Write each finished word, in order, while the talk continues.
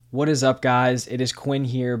What is up, guys? It is Quinn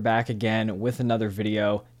here, back again with another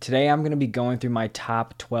video. Today I'm going to be going through my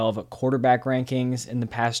top 12 quarterback rankings. In the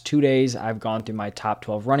past 2 days, I've gone through my top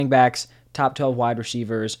 12 running backs, top 12 wide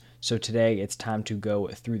receivers. So today it's time to go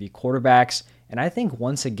through the quarterbacks. And I think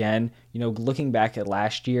once again, looking back at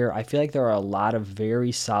last year, I feel like there are a lot of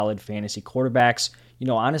very solid fantasy quarterbacks.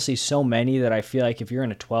 Honestly, so many that I feel like if you're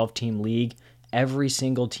in a 12-team league, every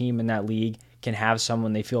single team in that league can have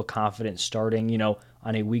someone they feel confident starting,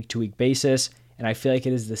 on a week-to-week basis. And I feel like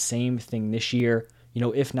it is the same thing this year,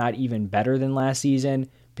 if not even better than last season,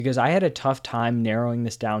 because I had a tough time narrowing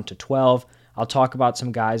this down to 12. I'll talk about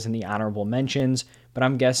some guys in the honorable mentions, but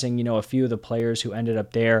I'm guessing, a few of the players who ended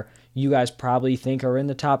up there, you guys probably think are in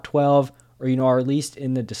the top 12 or, are at least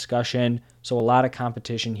in the discussion. So a lot of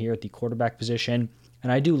competition here at the quarterback position.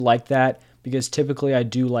 And I do like that because typically I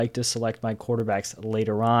do like to select my quarterbacks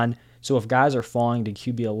later on. So if guys are falling to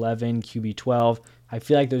QB 11, QB 12, I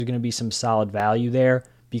feel like there's going to be some solid value there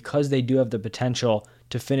because they do have the potential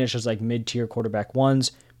to finish as like mid-tier quarterback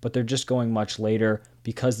ones, but they're just going much later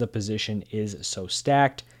because the position is so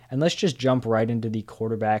stacked. And let's just jump right into the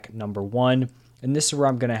quarterback number one. And this is where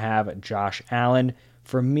I'm going to have Josh Allen.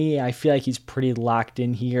 For me, I feel like he's pretty locked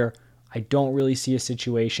in here. I don't really see a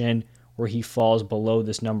situation where he falls below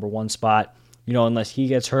this number one spot, unless he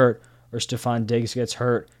gets hurt or Stephon Diggs gets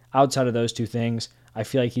hurt. Outside of those two things, I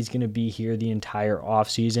feel like he's going to be here the entire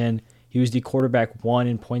offseason. He was the quarterback one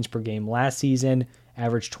in points per game last season,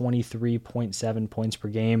 averaged 23.7 points per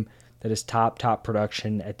game. That is top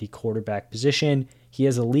production at the quarterback position. He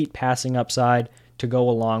has elite passing upside to go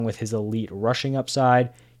along with his elite rushing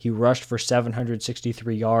upside. He rushed for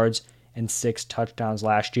 763 yards and 6 touchdowns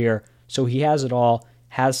last year. So he has it all,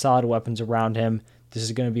 has solid weapons around him. This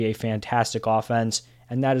is going to be a fantastic offense,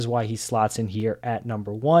 and that is why he slots in here at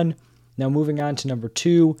number one. Now moving on to number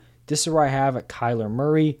two, this is where I have Kyler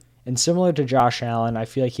Murray. And similar to Josh Allen, I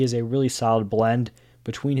feel like he has a really solid blend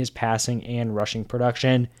between his passing and rushing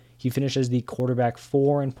production. He finished as the quarterback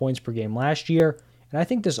 4 in points per game last year. And I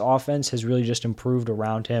think this offense has really just improved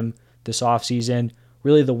around him this offseason.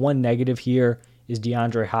 Really the one negative here is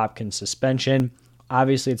DeAndre Hopkins' suspension.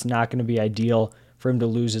 Obviously, it's not going to be ideal for him to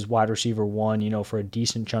lose his wide receiver one, for a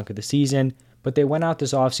decent chunk of the season. But they went out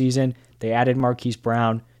this offseason. They added Marquise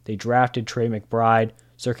Brown. They drafted Trey McBride.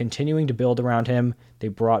 So they're continuing to build around him. They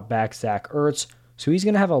brought back Zach Ertz. So he's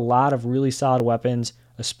going to have a lot of really solid weapons,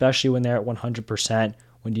 especially when they're at 100%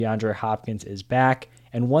 when DeAndre Hopkins is back.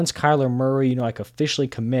 And once Kyler Murray, officially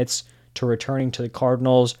commits to returning to the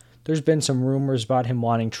Cardinals, there's been some rumors about him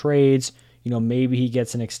wanting trades. Maybe he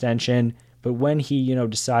gets an extension. But when he,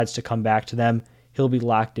 decides to come back to them, he'll be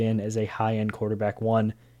locked in as a high-end quarterback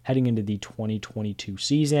one heading into the 2022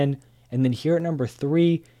 season. And then here at number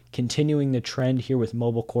three, continuing the trend here with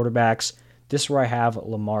mobile quarterbacks, this is where I have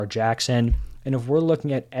Lamar Jackson. And if we're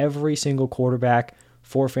looking at every single quarterback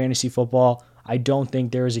for fantasy football, I don't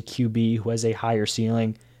think there is a QB who has a higher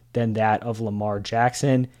ceiling than that of Lamar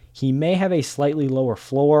Jackson. He may have a slightly lower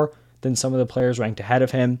floor than some of the players ranked ahead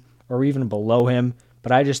of him or even below him,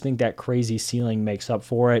 but I just think that crazy ceiling makes up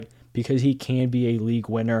for it because he can be a league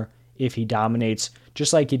winner if he dominates,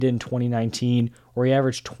 just like he did in 2019, where he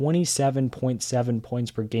averaged 27.7 points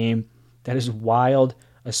per game. That is wild,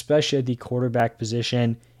 especially at the quarterback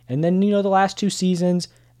position. And then, the last 2 seasons,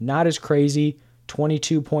 not as crazy,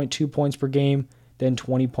 22.2 points per game, then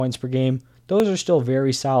 20 points per game. Those are still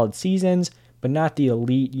very solid seasons, but not the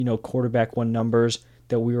elite, quarterback one numbers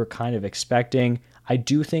that we were kind of expecting. I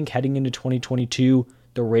do think heading into 2022,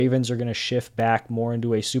 the Ravens are going to shift back more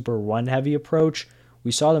into a super run-heavy approach.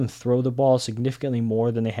 We saw them throw the ball significantly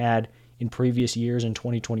more than they had in previous years in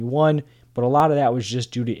 2021, but a lot of that was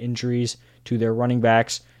just due to injuries to their running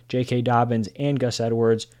backs. J.K. Dobbins and Gus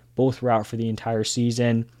Edwards both were out for the entire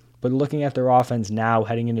season. But looking at their offense now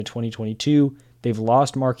heading into 2022, they've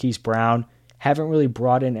lost Marquise Brown, haven't really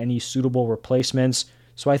brought in any suitable replacements,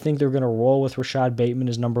 so I think they're going to roll with Rashad Bateman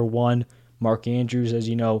as number one, Mark Andrews as,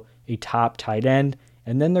 a top tight end,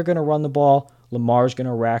 and then they're going to run the ball. Lamar's going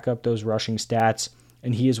to rack up those rushing stats,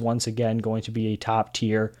 and he is once again going to be a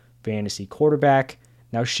top-tier fantasy quarterback.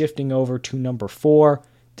 Now shifting over to number 4,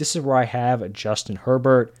 this is where I have Justin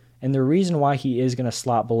Herbert, and the reason why he is going to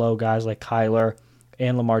slot below guys like Kyler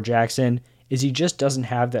and Lamar Jackson is he just doesn't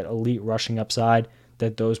have that elite rushing upside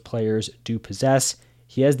that those players do possess.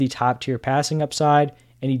 He has the top-tier passing upside,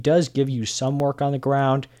 and he does give you some work on the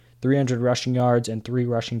ground, 300 rushing yards and 3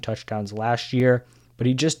 rushing touchdowns last year, but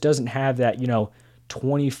he just doesn't have that,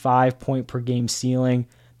 25 point per game ceiling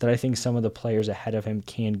that I think some of the players ahead of him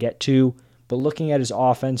can get to. But looking at his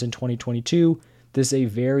offense in 2022, this is a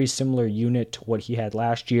very similar unit to what he had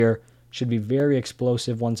last year. should be very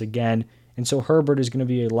explosive once again. And so Herbert is going to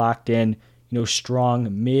be a locked in,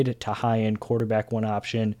 strong mid to high end quarterback one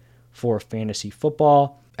option for fantasy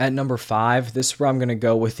football. At number 5, this is where I'm going to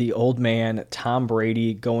go with the old man, Tom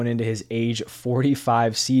Brady, going into his age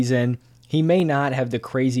 45 season. He may not have the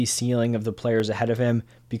crazy ceiling of the players ahead of him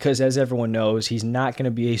because, as everyone knows, he's not going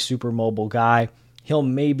to be a super mobile guy. He'll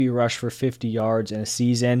maybe rush for 50 yards in a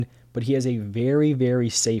season, but he has a very, very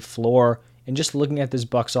safe floor. And just looking at this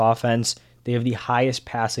Bucs offense, they have the highest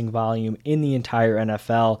passing volume in the entire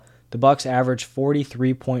NFL. The Bucs averaged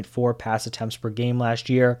 43.4 pass attempts per game last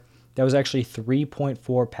year. That was actually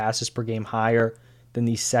 3.4 passes per game higher than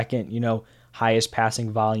the second, highest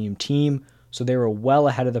passing volume team. So they were well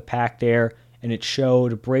ahead of the pack there, and it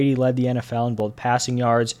showed. Brady led the NFL in both passing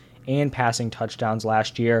yards and passing touchdowns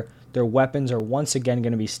last year. Their weapons are once again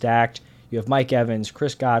going to be stacked. You have Mike Evans,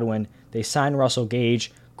 Chris Godwin. They signed Russell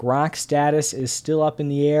Gage. Gronk's status is still up in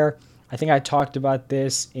the air. I think I talked about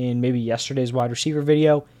this in maybe yesterday's wide receiver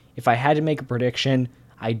video. If I had to make a prediction,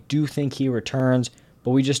 I do think he returns,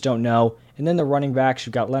 but we just don't know. And then the running backs,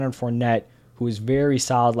 you've got Leonard Fournette, who was very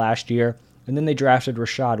solid last year. And then they drafted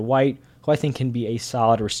Rachaad White, who I think can be a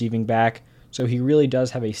solid receiving back. So he really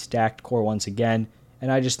does have a stacked core once again.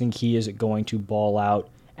 And I just think he is going to ball out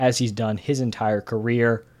as he's done his entire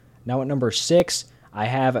career. Now at number 6, I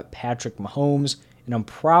have Patrick Mahomes. And I'm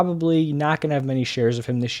probably not going to have many shares of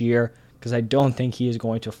him this year because I don't think he is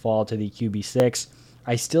going to fall to the QB6.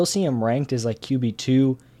 I still see him ranked as like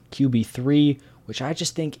QB2, QB3, which I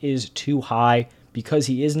just think is too high because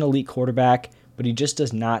he is an elite quarterback, but he just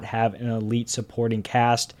does not have an elite supporting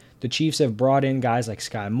cast. The Chiefs have brought in guys like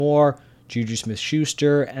Sky Moore, Juju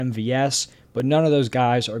Smith-Schuster, MVS, but none of those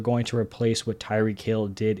guys are going to replace what Tyreek Hill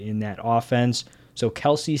did in that offense. So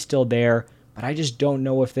Kelsey's still there, but I just don't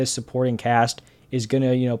know if this supporting cast is going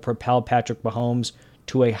to, propel Patrick Mahomes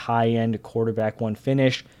to a high-end quarterback one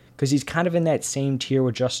finish because he's kind of in that same tier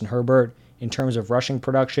with Justin Herbert in terms of rushing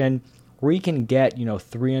production, where he can get,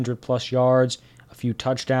 300-plus yards, a few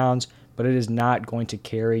touchdowns, but it is not going to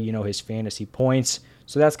carry, his fantasy points.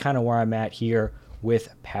 So that's kind of where I'm at here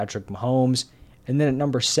with Patrick Mahomes. And then at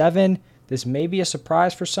number 7, this may be a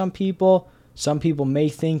surprise for some people. Some people may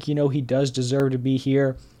think, he does deserve to be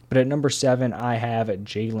here. But at number 7, I have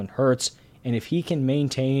Jalen Hurts. And if he can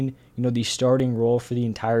maintain, the starting role for the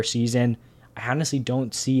entire season, I honestly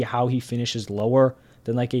don't see how he finishes lower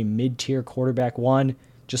than like a mid-tier quarterback one.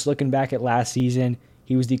 Just looking back at last season,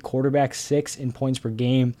 he was the quarterback 6 in points per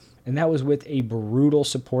game, and that was with a brutal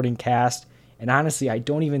supporting cast. And honestly, I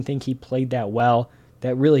don't even think he played that well.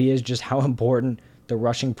 That really is just how important the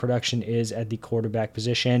rushing production is at the quarterback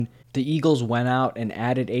position. The Eagles went out and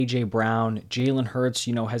added A.J. Brown. Jalen Hurts,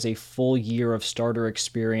 has a full year of starter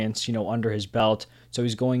experience, under his belt. So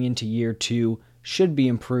he's going into year 2. Should be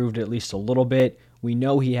improved at least a little bit. We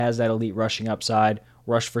know he has that elite rushing upside.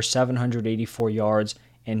 Rushed for 784 yards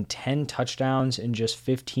and 10 touchdowns in just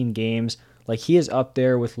 15 games. Like, he is up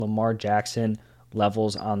there with Lamar Jackson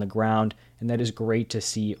levels on the ground, and that is great to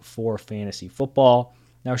see for fantasy football.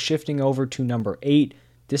 Now shifting over to number 8,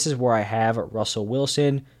 this is where I have Russell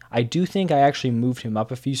Wilson. I do think I actually moved him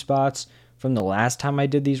up a few spots from the last time I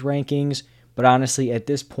did these rankings, but honestly at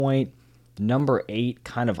this point, number 8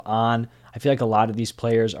 kind of on. I feel like a lot of these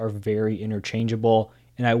players are very interchangeable,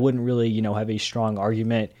 and I wouldn't really, have a strong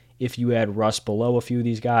argument if you had Russ below a few of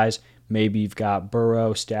these guys. Maybe you've got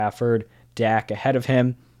Burrow, Stafford, Dak ahead of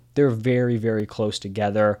him. They're very, very close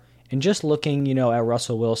together. And just looking, at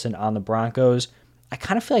Russell Wilson on the Broncos, I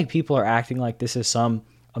kind of feel like people are acting like this is some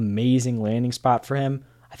amazing landing spot for him.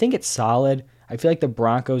 I think it's solid. I feel like the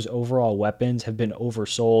Broncos' overall weapons have been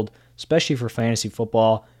oversold, especially for fantasy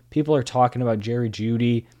football. People are talking about Jerry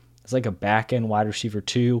Jeudy as like a back-end wide receiver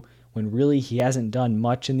 2, when really he hasn't done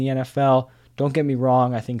much in the NFL. Don't get me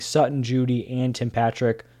wrong, I think Sutton, Jeudy, and Tim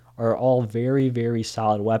Patrick are all very, very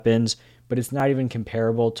solid weapons, but it's not even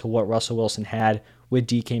comparable to what Russell Wilson had with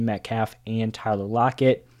DK Metcalf and Tyler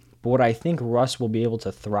Lockett. But what I think Russ will be able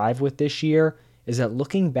to thrive with this year is that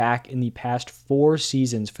looking back in the past 4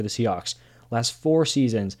 seasons for the Seahawks, last 4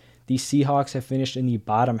 seasons, the Seahawks have finished in the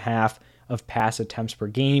bottom half of pass attempts per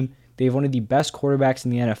game. They have one of the best quarterbacks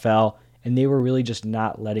in the NFL, and they were really just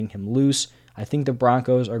not letting him loose. I think the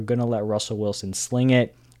Broncos are going to let Russell Wilson sling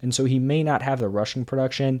it, and so he may not have the rushing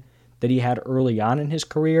production that he had early on in his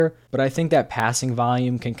career, but I think that passing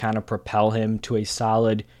volume can kind of propel him to a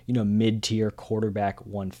solid, mid-tier quarterback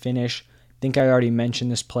one finish. I think I already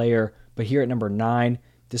mentioned this player, but here at number 9,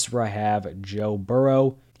 this is where I have Joe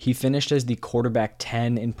Burrow. He finished as the quarterback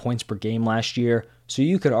 10 in points per game last year, so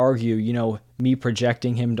you could argue, me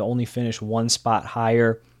projecting him to only finish one spot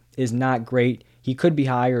higher is not great. He could be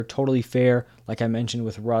higher, totally fair. Like I mentioned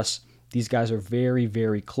with Russ, these guys are very,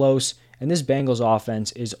 very close. And this Bengals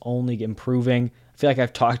offense is only improving. I feel like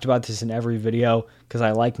I've talked about this in every video because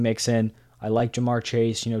I like Mixon. I like Jamar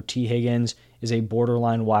Chase. T. Higgins is a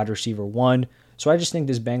borderline wide receiver 1. So I just think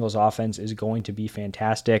this Bengals offense is going to be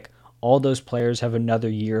fantastic. All those players have another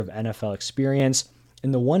year of NFL experience.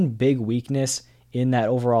 And the one big weakness in that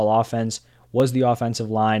overall offense was the offensive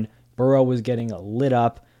line. Burrow was getting lit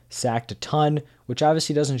up, sacked a ton, which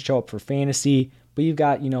obviously doesn't show up for fantasy, but you've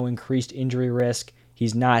got, increased injury risk.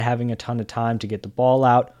 He's not having a ton of time to get the ball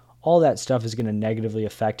out. All that stuff is going to negatively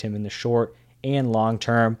affect him in the short and long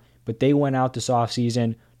term. But they went out this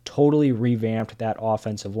offseason, totally revamped that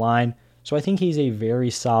offensive line. So I think he's a very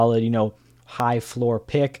solid, high floor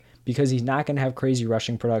pick because he's not going to have crazy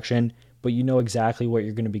rushing production, but you know exactly what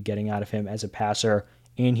you're going to be getting out of him as a passer.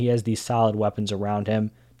 And he has these solid weapons around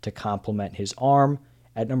him to complement his arm.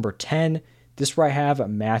 At number 10, this is where I have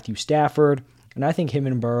Matthew Stafford. And I think him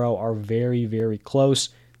and Burrow are very, very close.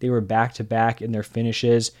 They were back-to-back in their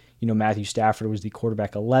finishes. Matthew Stafford was the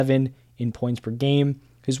quarterback 11 in points per game.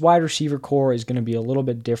 His wide receiver core is going to be a little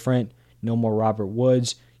bit different. No more Robert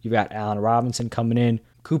Woods. You've got Allen Robinson coming in.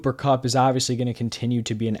 Cooper Kupp is obviously going to continue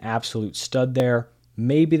to be an absolute stud there.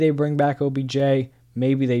 Maybe they bring back OBJ.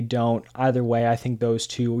 Maybe they don't. Either way, I think those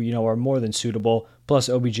two, are more than suitable. Plus,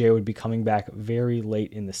 OBJ would be coming back very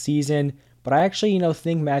late in the season. But I actually,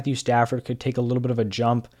 think Matthew Stafford could take a little bit of a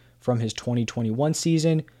jump from his 2021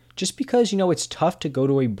 season just because, it's tough to go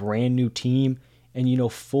to a brand new team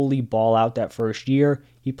and, fully ball out that first year.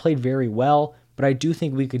 He played very well, but I do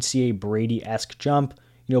think we could see a Brady-esque jump.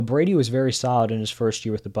 Brady was very solid in his first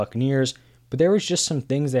year with the Buccaneers, but there was just some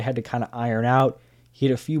things they had to kind of iron out. He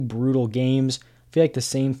had a few brutal games. I feel like the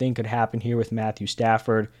same thing could happen here with Matthew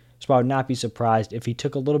Stafford, so I would not be surprised if he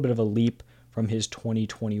took a little bit of a leap from his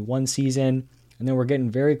 2021 season. And then we're getting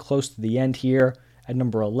very close to the end here. At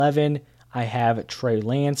number 11, I have Trey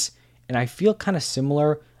Lance, and I feel kind of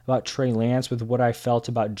similar about Trey Lance with what I felt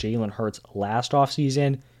about Jalen Hurts last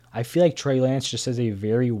offseason. I feel like Trey Lance just has a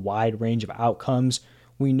very wide range of outcomes.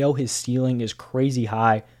 We know his ceiling is crazy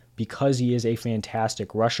high because he is a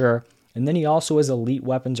fantastic rusher. And then he also has elite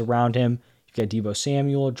weapons around him. You've got Deebo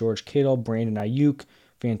Samuel, George Kittle, Brandon Ayuk,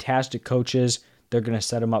 fantastic coaches. They're going to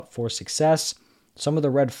set him up for success. Some of the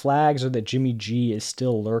red flags are that Jimmy G is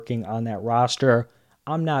still lurking on that roster.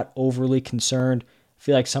 I'm not overly concerned. I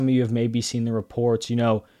feel like some of you have maybe seen the reports,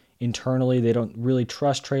 internally they don't really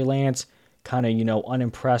trust Trey Lance, kind of,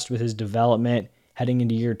 unimpressed with his development heading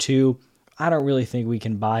into year 2. I don't really think we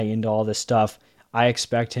can buy into all this stuff. I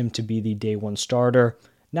expect him to be the day 1 starter.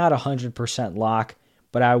 Not 100% lock,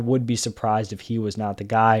 but I would be surprised if he was not the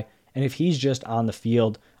guy. And if he's just on the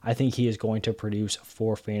field, I think he is going to produce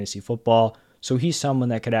for fantasy football. So he's someone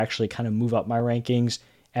that could actually kind of move up my rankings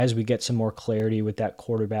as we get some more clarity with that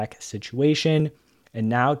quarterback situation. And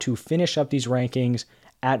now to finish up these rankings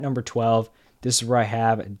at number 12, this is where I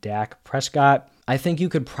have Dak Prescott. I think you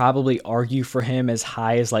could probably argue for him as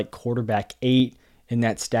high as like quarterback 8 in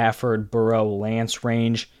that Stafford, Burrow, Lance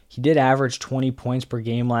range. He did average 20 points per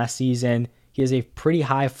game last season. He has a pretty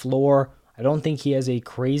high floor. I don't think he has a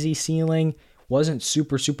crazy ceiling. Wasn't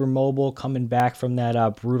super mobile coming back from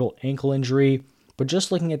that brutal ankle injury. But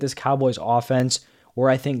just looking at this Cowboys offense, where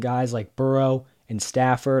I think guys like Burrow and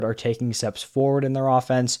Stafford are taking steps forward in their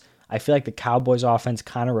offense, I feel like the Cowboys offense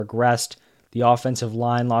kind of regressed. The offensive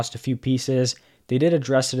line lost a few pieces. They did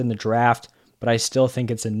address it in the draft, but I still think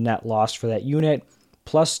it's a net loss for that unit.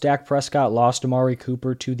 Plus, Dak Prescott lost Amari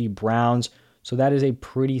Cooper to the Browns, so that is a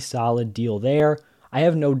pretty solid deal there. I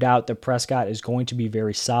have no doubt that Prescott is going to be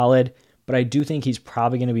very solid, but I do think he's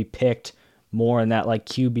probably going to be picked more in that like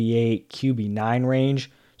QB8, QB9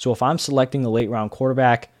 range. So if I'm selecting a late round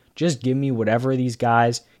quarterback, just give me whatever of these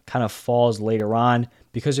guys kind of falls later on,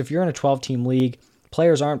 because if you're in a 12-team league,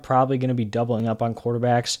 players aren't probably going to be doubling up on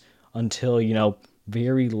quarterbacks until,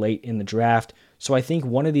 very late in the draft. So I think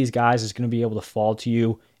one of these guys is going to be able to fall to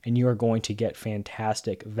you, and you are going to get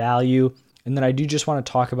fantastic value. And then I do just want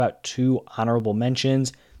to talk about 2 honorable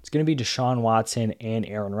mentions. It's going to be Deshaun Watson and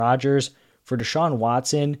Aaron Rodgers. For Deshaun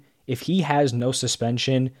Watson, if he has no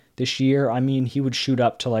suspension this year, he would shoot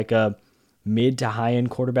up to like a mid to high end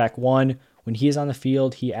quarterback 1. When he is on the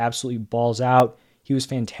field, he absolutely balls out. He was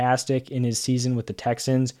fantastic in his season with the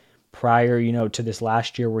Texans prior, to this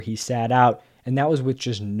last year where he sat out, and that was with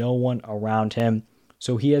just no one around him.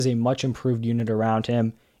 So he has a much improved unit around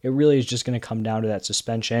him. It really is just going to come down to that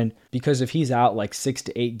suspension, because if he's out like 6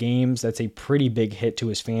 to 8 games, that's a pretty big hit to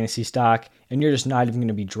his fantasy stock, and you're just not even going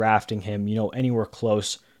to be drafting him, anywhere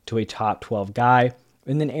close to a top 12 guy.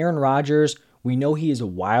 And then Aaron Rodgers, we know he is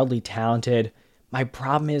wildly talented, My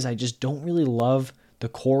problem is I just don't really love the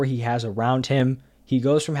core he has around him. He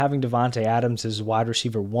goes from having Devontae Adams as wide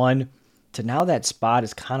receiver 1 to now that spot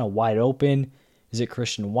is kind of wide open. Is it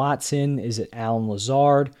Christian Watson? Is it Allen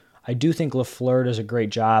Lazard? I do think LaFleur does a great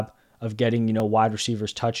job of getting, wide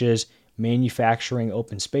receivers touches, manufacturing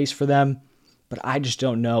open space for them. But I just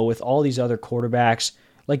don't know with all these other quarterbacks.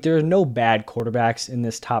 Like, there are no bad quarterbacks in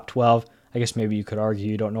this top 12. I guess maybe you could argue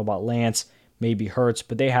you don't know about Lance, maybe Hurts,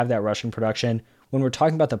 but they have that rushing production. When we're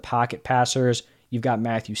talking about the pocket passers, you've got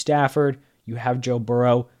Matthew Stafford, you have Joe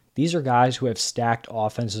Burrow. These are guys who have stacked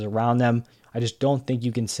offenses around them. I just don't think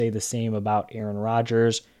you can say the same about Aaron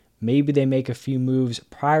Rodgers. Maybe they make a few moves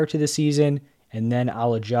prior to the season, and then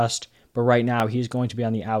I'll adjust. But right now, he's going to be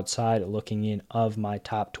on the outside looking in of my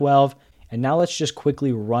top 12. And now let's just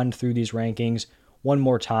quickly run through these rankings one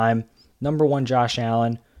more time. Number 1, Josh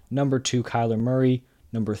Allen. Number 2, Kyler Murray.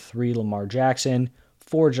 Number 3, Lamar Jackson.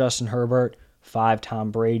 4, Justin Herbert. 5,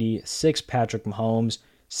 Tom Brady. 6, Patrick Mahomes.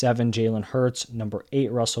 7, Jalen Hurts. Number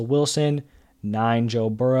 8, Russell Wilson. 9, Joe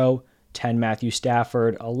Burrow. 10, Matthew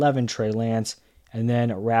Stafford. 11, Trey Lance. And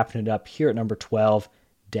then wrapping it up here at number 12,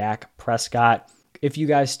 Dak Prescott. If you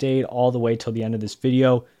guys stayed all the way till the end of this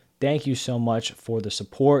video, thank you so much for the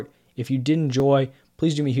support. If you did enjoy,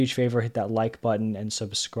 please do me a huge favor, hit that like button and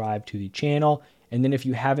subscribe to the channel. And then if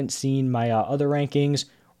you haven't seen my other rankings,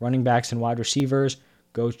 running backs and wide receivers,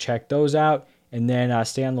 go check those out. And then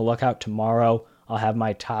stay on the lookout tomorrow. I'll have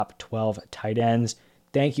my top 12 tight ends.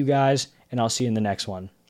 Thank you guys, and I'll see you in the next one.